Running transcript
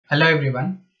Hello everyone.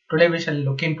 Today we shall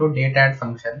look into DATEADD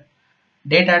function.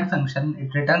 DATEADD function,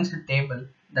 it returns a table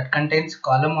that contains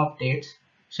column of dates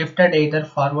shifted either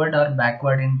forward or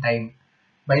backward in time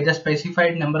by the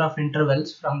specified number of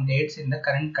intervals from dates in the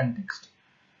current context.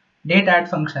 DATEADD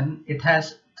function, it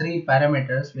has three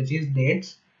parameters, which is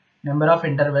dates, number of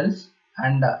intervals,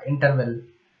 and interval.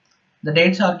 The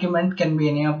dates argument can be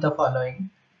any of the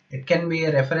following. It can be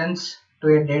a reference to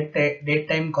a date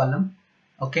time column.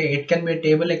 Okay, it can be a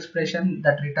table expression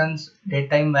that returns date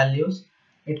time values.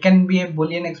 It can be a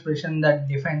boolean expression that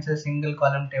defines a single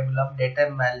column table of date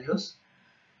time values.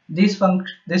 This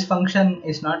function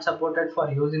is not supported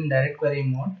for use in direct query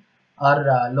mode or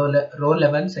row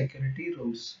level security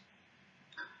rules.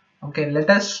 Okay,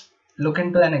 let us look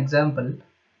into an example.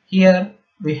 Here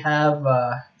we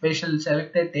shall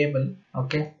select a table.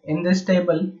 Okay, in this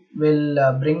table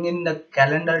we'll bring in the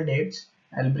calendar dates.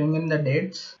 I'll bring in the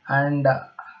dates and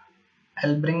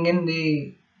I'll bring in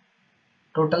the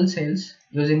total sales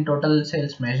using total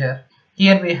sales measure.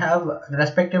 Here we have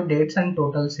respective dates and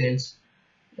total sales.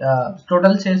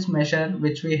 Total sales measure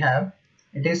which we have,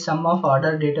 it is sum of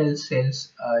order details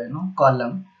sales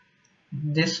column.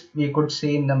 This we could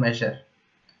see in the measure.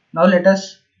 Now let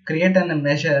us create a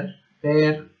measure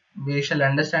where we shall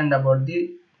understand about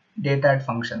the DATEADD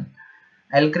function.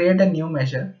 I'll create a new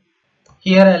measure.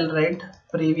 Here I'll write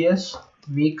previous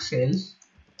week sales.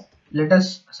 Let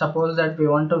us suppose that we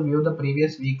want to view the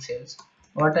previous week sales.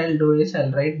 What I'll do is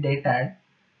I'll write DATEADD.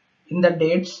 In the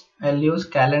dates I'll use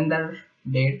calendar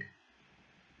date.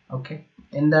 Okay.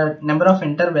 In the number of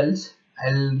intervals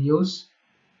I'll use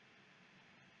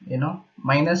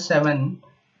 -7,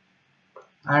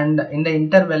 and in the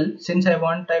interval, since I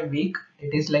want a week,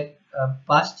 it is like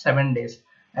past 7 days.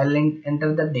 I'll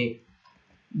enter the day.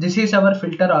 This is our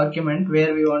filter argument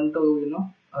where we want to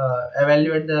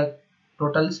evaluate the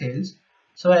total sales.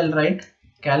 So I'll write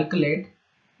calculate.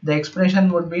 The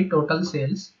expression would be total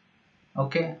sales.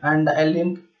 Okay, and I'll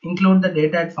include the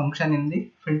DATEADD function in the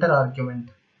filter argument.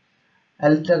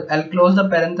 I'll close the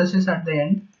parenthesis at the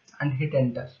end and hit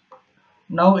enter.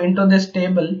 Now into this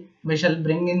table we shall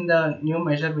bring in the new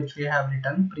measure which we have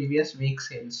written, previous week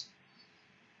sales.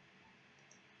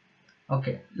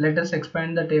 Okay, let us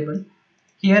expand the table.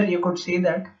 Here you could see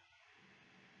that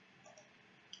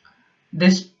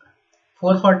this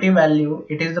 440 value,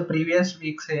 it is the previous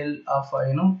week sale of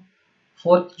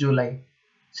 4th July.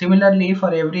 Similarly,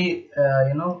 for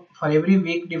every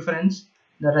week difference,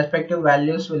 the respective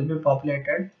values will be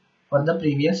populated for the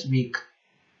previous week.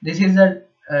 This is the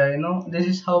this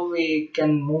is how we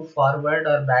can move forward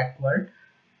or backward.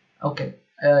 Okay,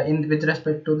 with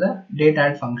respect to the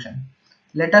DATEADD function.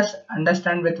 Let us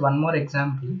understand with one more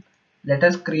example. Let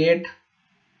us create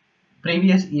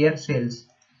previous year sales.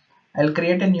 I'll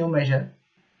create a new measure.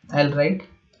 I'll write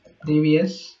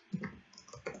previous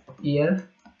year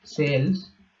sales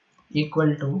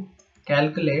equal to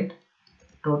calculate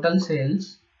total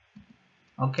sales.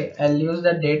 Okay, I'll use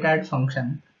the DATEADD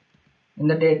function. In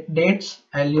the dates,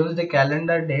 I'll use the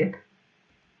calendar date,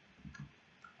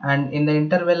 and in the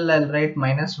interval I'll write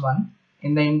 -1.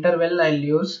 In the interval I'll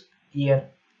use year.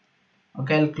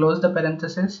 Okay, I'll close the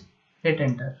parenthesis, hit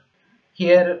enter.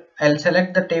 Here I'll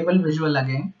select the table visual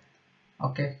again.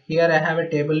 Okay, here I have a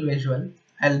table visual.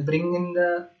 I'll bring in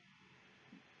the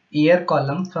year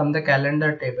column from the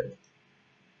calendar table.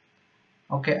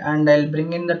 Okay, and I'll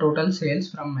bring in the total sales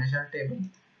from measure table,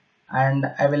 and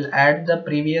I will add the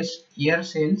previous year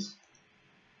sales.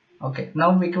 Okay, now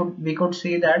we could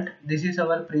see that this is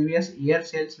our previous year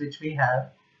sales which we have,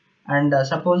 and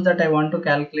suppose that I want to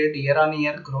calculate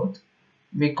year-on-year growth.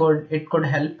 It could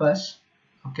help us.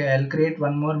 Okay, I'll create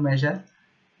one more measure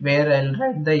where I'll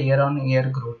write the year-on-year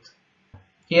growth.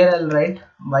 Here I'll write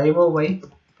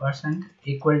YOY%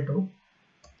 equal to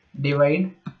divide.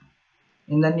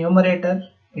 In the numerator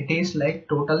it is like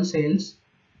total sales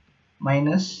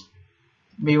minus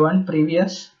we want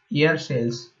previous year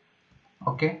sales.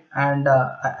 Okay, and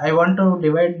I want to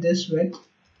divide this with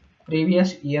previous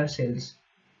year sales.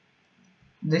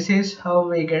 This is how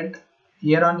we get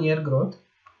year-on-year growth.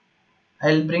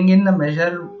 I'll bring in the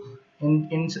measure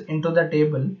into the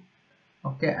table.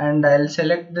 Okay, and I'll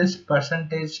select this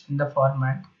percentage in the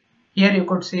format. Here you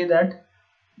could see that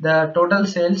the total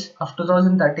sales of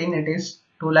 2013, it is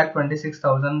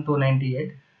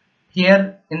 2,26,298. Here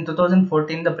in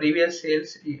 2014, the previous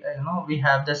sales, we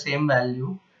have the same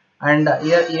value, and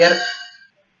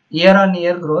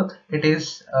year-on-year growth, it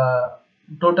is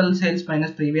total sales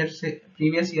minus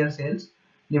previous year sales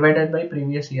divided by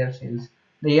previous year sales.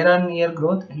 The year-on-year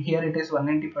growth here it is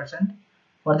 190%.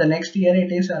 For the next year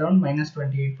it is around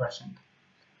 -28%.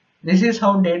 This is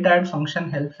how DATEADD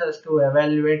function helps us to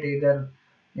evaluate either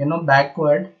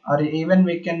backward, or even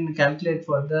we can calculate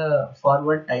for the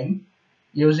forward time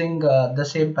using the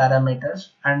same parameters,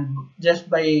 and just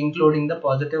by including the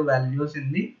positive values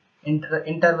in the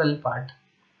interval part.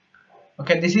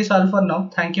 Okay, this is all for now.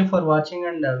 Thank you for watching,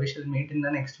 and we shall meet in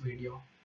the next video.